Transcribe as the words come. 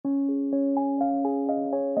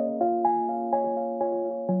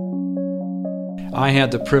I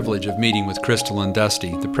had the privilege of meeting with Crystal and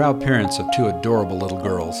Dusty, the proud parents of two adorable little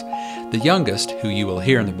girls. The youngest, who you will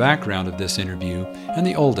hear in the background of this interview, and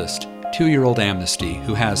the oldest, 2-year-old Amnesty,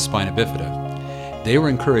 who has spina bifida. They were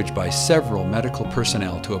encouraged by several medical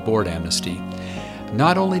personnel to abort Amnesty.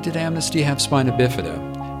 Not only did Amnesty have spina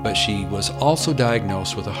bifida, but she was also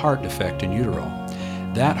diagnosed with a heart defect in utero.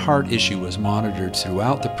 That heart issue was monitored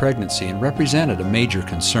throughout the pregnancy and represented a major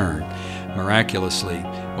concern. Miraculously,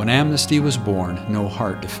 when Amnesty was born, no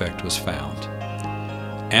heart defect was found.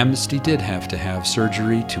 Amnesty did have to have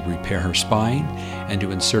surgery to repair her spine and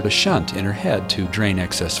to insert a shunt in her head to drain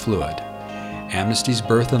excess fluid. Amnesty's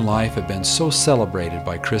birth and life have been so celebrated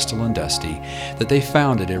by Crystal and Dusty that they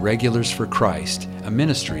founded Irregulars for Christ, a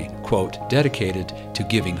ministry, quote, dedicated to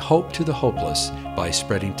giving hope to the hopeless by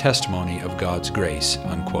spreading testimony of God's grace,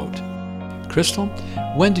 unquote. Crystal,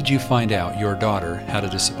 when did you find out your daughter had a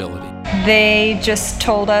disability? They just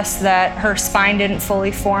told us that her spine didn't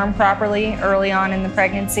fully form properly early on in the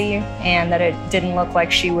pregnancy and that it didn't look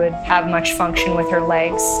like she would have much function with her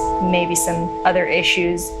legs, maybe some other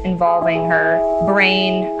issues involving her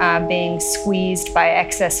brain being squeezed by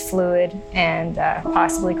excess fluid and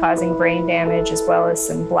possibly causing brain damage, as well as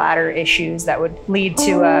some bladder issues that would lead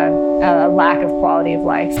to a lack of quality of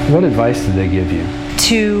life. What advice did they give you?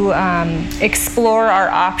 To explore our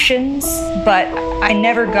options, but I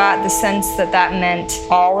never got the sense that that meant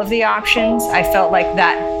all of the options. I felt like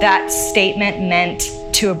that statement meant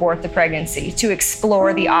to abort the pregnancy, to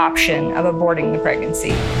explore the option of aborting the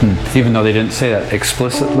pregnancy. Even though they didn't say that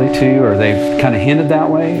explicitly to you, or they kind of hinted that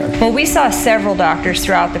way? Or? Well, we saw several doctors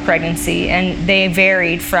throughout the pregnancy, and they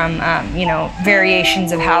varied from,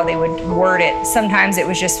 variations of how they would word it. Sometimes it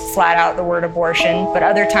was just flat out the word abortion, but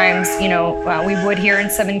other times, we would hear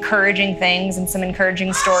some encouraging things and some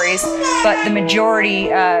encouraging stories. But the majority,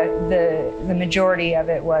 the majority of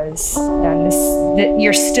it was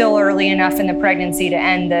you're still early enough in the pregnancy to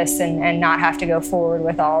end this and not have to go forward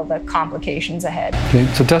with all the complications ahead. Okay,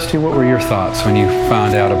 so Dusty, what were your thoughts when you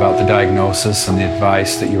found out about the diagnosis and the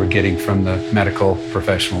advice that you were getting from the medical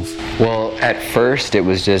professionals? Well, at first it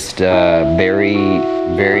was just very,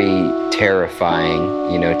 very terrifying,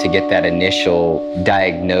 to get that initial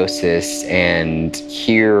diagnosis and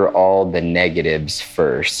hear all the negatives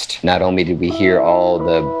first. Not only did we hear all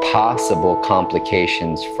the possible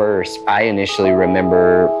complications first, I initially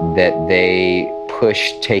remember that they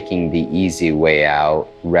pushed taking the easy way out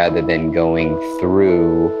rather than going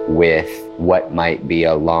through with what might be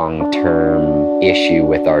a long-term issue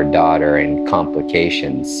with our daughter and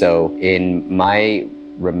complications. So in my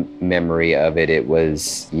memory of it, it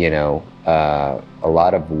was, a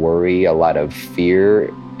lot of worry, a lot of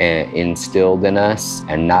fear instilled in us,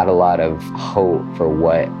 and not a lot of hope for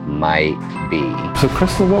what might be. So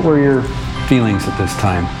Crystal, what were your feelings at this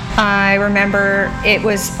time? I remember it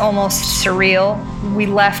was almost surreal. We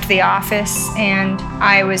left the office and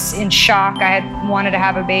I was in shock. I had wanted to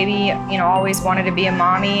have a baby, always wanted to be a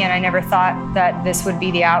mommy, and I never thought that this would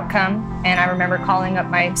be the outcome. And I remember calling up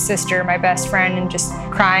my sister, my best friend, and just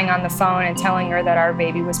crying on the phone and telling her that our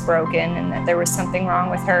baby was broken and that there was something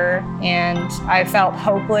wrong with her. And I felt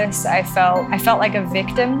hopeless. I felt like a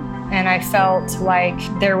victim. And I felt like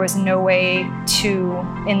there was no way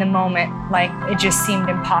to, in the moment, like it just seemed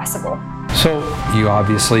impossible. So you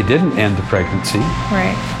obviously didn't end the pregnancy.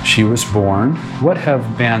 Right. She was born. What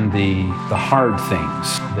have been the hard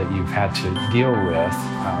things that you've had to deal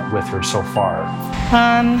with her so far?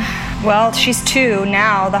 Well, she's 2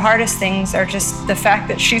 now. The hardest things are just the fact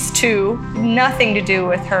that she's 2. Nothing to do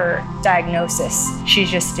with her diagnosis. She's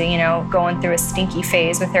just, going through a stinky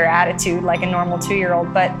phase with her attitude like a normal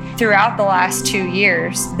 2-year-old. But throughout the last 2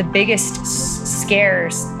 years, the biggest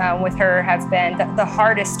scares with her have been, the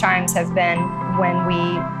hardest times have been when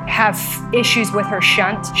we have issues with her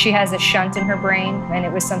shunt. She has a shunt in her brain, and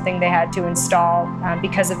it was something they had to install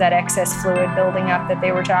because of that excess fluid building up that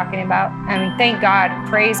they were talking about. I mean, thank God,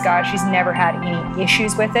 praise God, she's never had any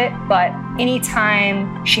issues with it. But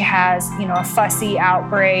anytime she has, a fussy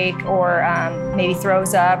outbreak or maybe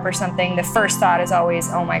throws up or something, the first thought is always,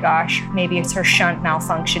 oh my gosh, maybe it's her shunt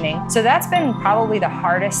malfunctioning. So that's been probably the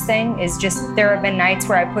hardest thing, is just there have been nights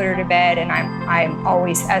where I put her to bed and I'm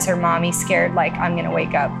always, as her mommy, scared like I'm gonna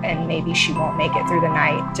wake up and maybe she won't make it through the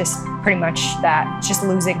night. Just pretty much that, just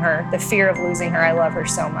losing her, the fear of losing her. I love her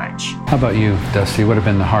so much. How about you, Dusty? What have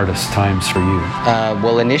been the hardest times for you?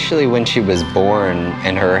 Well, initially when she was born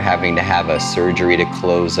and her having to have a surgery to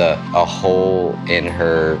close a hole in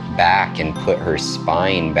her back and put her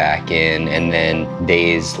spine back in, and then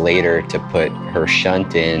days later to put her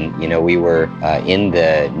shunt in, we were in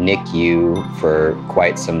the NICU for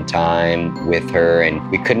quite some time with her, and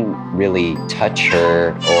we couldn't really touch her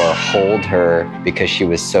or hold her because she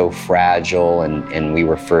was so fragile, and we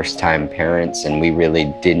were first-time parents, and we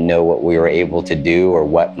really didn't know what we were able to do or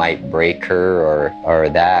what might break her or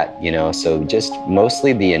that, so just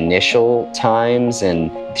mostly the initial times,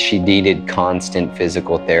 and she needed constant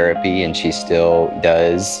physical therapy, and she still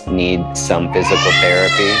does need some physical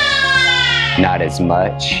therapy. Not as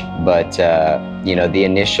much, but the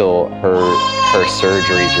initial her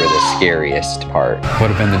surgeries were the scariest part. What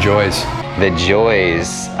have been the joys? The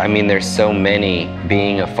joys, there's so many.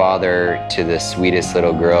 Being a father to the sweetest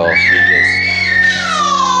little girl, she's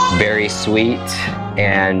just very sweet,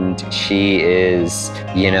 and she is,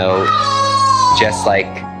 just like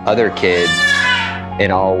other kids in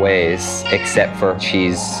all ways, except for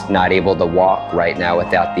she's not able to walk right now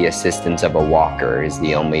without the assistance of a walker is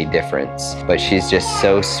the only difference. But she's just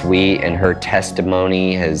so sweet, and her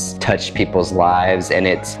testimony has touched people's lives, and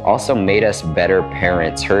it's also made us better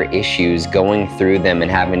parents. Her issues, going through them and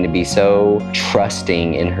having to be so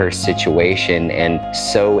trusting in her situation and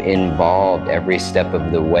so involved every step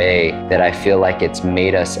of the way, that I feel like it's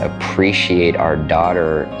made us appreciate our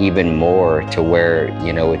daughter even more, to where,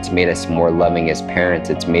 it's made us more loving as parents.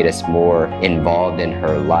 It's made us more involved in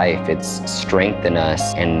her life. It's strengthened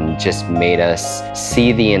us and just made us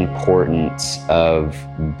see the importance of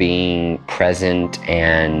being present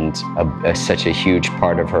and such a huge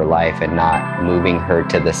part of her life, and not moving her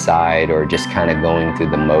to the side or just kind of going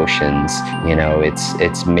through the motions.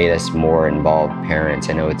 It's made us more involved parents.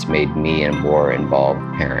 I know it's made me a more involved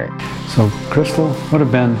parent. So, Crystal, what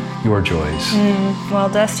have been your joys? Well,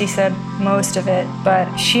 Dusty said most of it,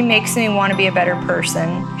 but she makes me want to be a better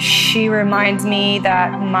person. She reminds me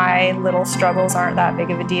that my little struggles aren't that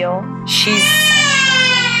big of a deal. She's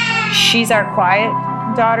our quiet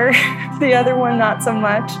daughter. The other one, not so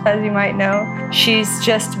much, as you might know. She's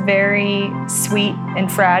just very sweet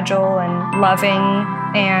and fragile and loving,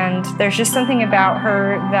 and there's just something about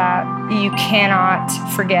her that you cannot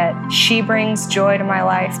forget. She brings joy to my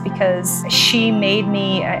life because she made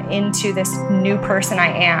me into this new person I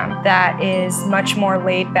am, that is much more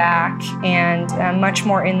laid back and much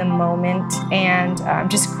more in the moment. And I'm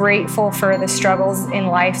just grateful for the struggles in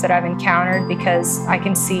life that I've encountered, because I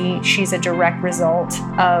can see she's a direct result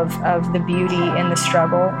of the beauty in the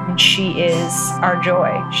struggle. And she is our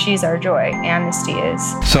joy. She's our joy. Amnesty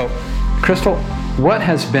is. So, Crystal, what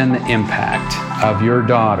has been the impact of your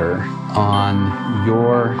daughter on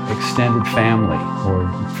your extended family,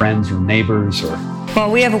 or friends or neighbors, or?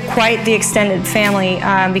 Well, we have quite the extended family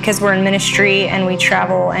because we're in ministry and we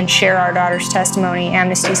travel and share our daughter's testimony,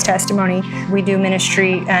 Amnesty's testimony. We do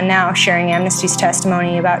ministry now sharing Amnesty's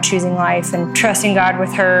testimony about choosing life and trusting God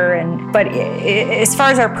with her. But as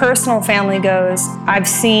far as our personal family goes, I've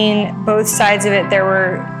seen both sides of it.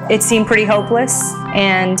 It seemed pretty hopeless,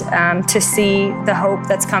 and to see the hope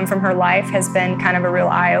that's come from her life has been kind of a real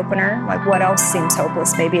eye-opener. Like, what else seems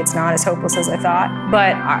hopeless? Maybe it's not as hopeless as I thought.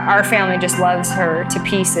 But our family just loves her to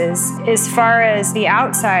pieces. As far as the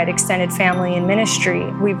outside extended family and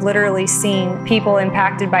ministry, we've literally seen people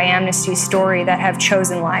impacted by Amnesty's story that have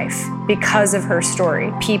chosen life because of her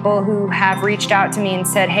story. People who have reached out to me and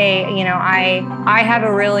said, hey, I have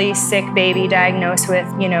a really sick baby diagnosed with,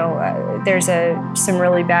 there's some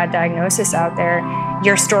really bad diagnosis out there.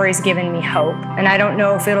 Your story's given me hope. And I don't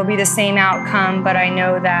know if it'll be the same outcome, but I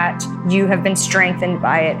know that you have been strengthened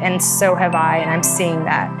by it, and so have I, and I'm seeing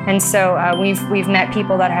that. And so we've met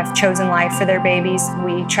people that have chosen life for their babies.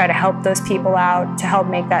 We try to help those people out to help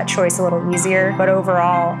make that choice a little easier. But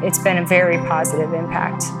overall, it's been a very positive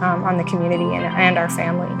impact on the community and our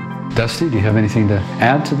family. Dusty, do you have anything to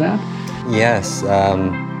add to that? Yes.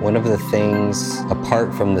 One of the things,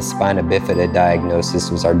 apart from the spina bifida diagnosis,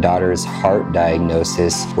 was our daughter's heart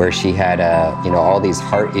diagnosis, where she had all these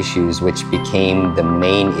heart issues, which became the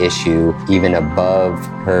main issue even above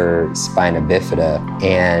her spina bifida.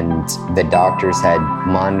 And the doctors had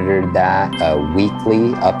monitored that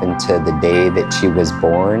weekly up until the day that she was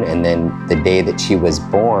born. And then the day that she was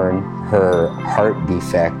born, her heart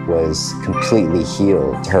defect was completely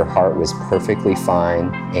healed. Her heart was perfectly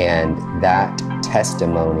fine, and that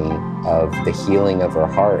testimony of the healing of her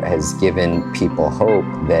heart has given people hope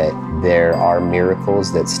that there are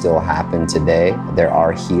miracles that still happen today. There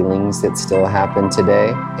are healings that still happen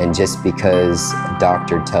today. And just because a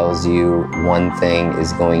doctor tells you one thing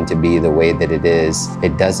is going to be the way that it is,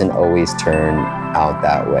 it doesn't always turn out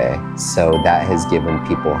that way. So that has given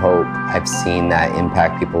people hope. I've seen that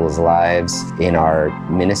impact people's lives in our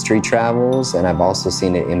ministry travels, and I've also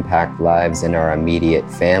seen it impact lives in our immediate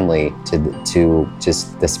family to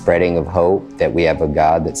just the spreading of hope that we have a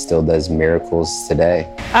God that still does miracles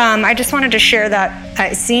today. I just wanted to share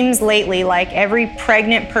that it seems lately like every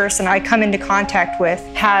pregnant person I come into contact with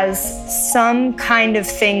has some kind of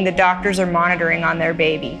thing the doctors are monitoring on their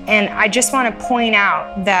baby. And I just want to point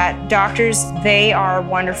out that doctors, they are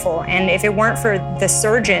wonderful. And if it weren't for the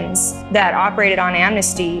surgeons that operated on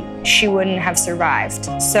Amnesty, she wouldn't have survived.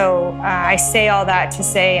 So I say all that to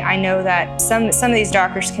say I know that some of these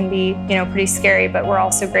doctors can be, pretty scary, but we're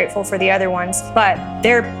also grateful for the other ones. But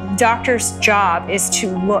their doctor's job is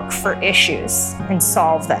to look for issues and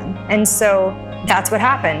solve them. And so that's what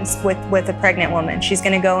happens with a pregnant woman. She's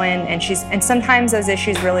going to go in and sometimes those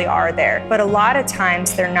issues really are there, but a lot of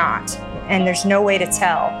times they're not. And there's no way to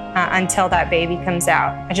tell until that baby comes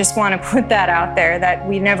out. I just want to put that out there, that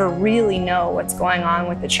we never really know what's going on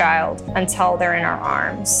with the child until they're in our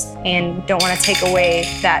arms. And we don't want to take away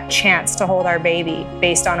that chance to hold our baby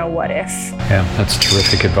based on a what if. Yeah, that's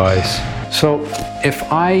terrific advice. So if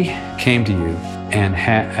I came to you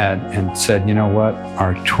and said, you know what,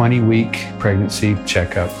 our 20-week pregnancy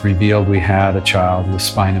checkup revealed we had a child with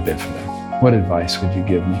spina bifida, what advice would you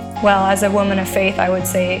give me? Well, as a woman of faith, I would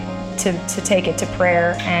say to take it to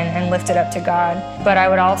prayer and lift it up to God. But I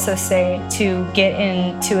would also say to get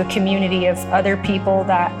into a community of other people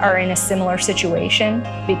that are in a similar situation,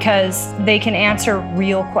 because they can answer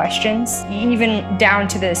real questions, even down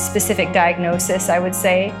to the specific diagnosis, I would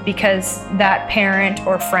say, because that parent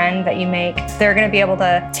or friend that you make, they're going to be able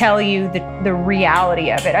to tell you the reality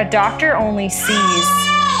of it. A doctor only sees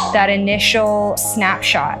that initial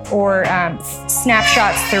snapshot or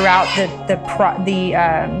snapshots throughout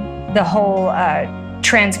the whole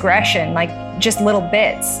transgression, like just little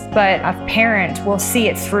bits, but a parent will see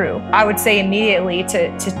it through. I would say immediately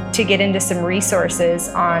to get into some resources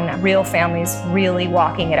on real families really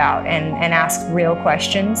walking it out and ask real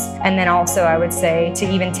questions. And then also I would say to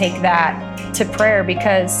even take that to prayer,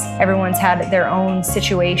 because everyone's had their own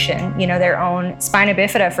situation, their own spina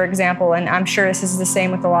bifida, for example, and I'm sure this is the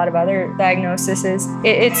same with a lot of other diagnoses.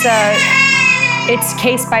 It's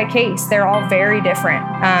case by case. They're all very different.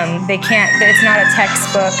 It's not a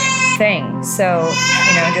textbook thing. So,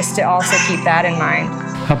 just to also keep that in mind.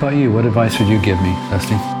 How about you? What advice would you give me,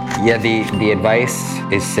 Dusty? Yeah, the advice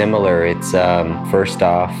is similar. It's first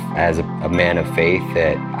off, as a man of faith,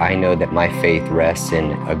 that I know that my faith rests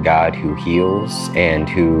in a God who heals and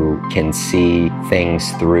who can see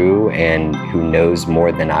things through and who knows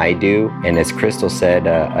more than I do. And as Crystal said,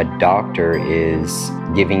 a doctor is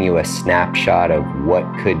giving you a snapshot of what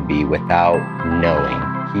could be without knowing.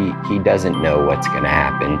 He doesn't know what's going to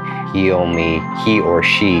happen. He or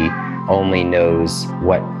she only knows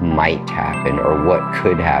what might happen or what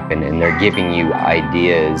could happen, and they're giving you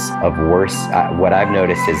ideas of worse. What I've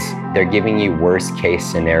noticed is they're giving you worst case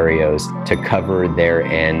scenarios to cover their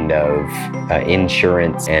end of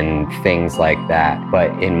insurance and things like that.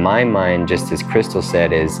 But in my mind, just as Crystal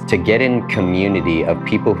said, is to get in community of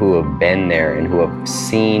people who have been there and who have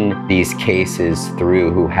seen these cases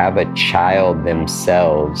through, who have a child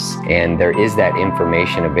themselves, and there is that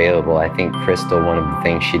information available. I think Crystal, one of the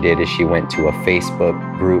things she did is she went to a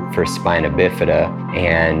Facebook group for spina bifida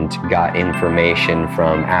and got information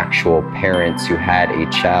from actual parents who had a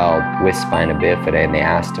child with spina bifida, and they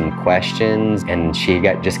asked them questions, and she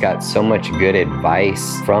just got so much good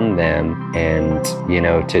advice from them. And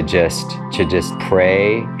to just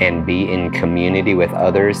pray and be in community with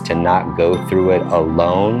others, to not go through it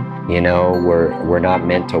alone. We're not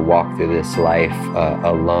meant to walk through this life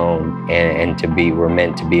alone, and we're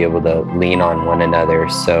meant to be able to lean on one another.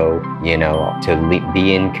 So to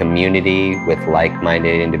be in community with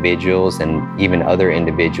like-minded individuals and even other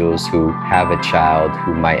individuals who have a child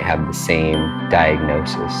who might have the same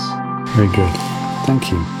diagnosis. Very good.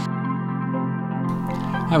 Thank you.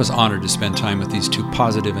 I was honored to spend time with these two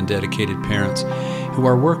positive and dedicated parents who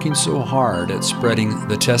are working so hard at spreading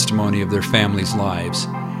the testimony of their families' lives.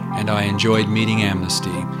 And I enjoyed meeting Amnesty,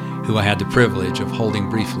 who I had the privilege of holding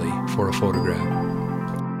briefly for a photograph.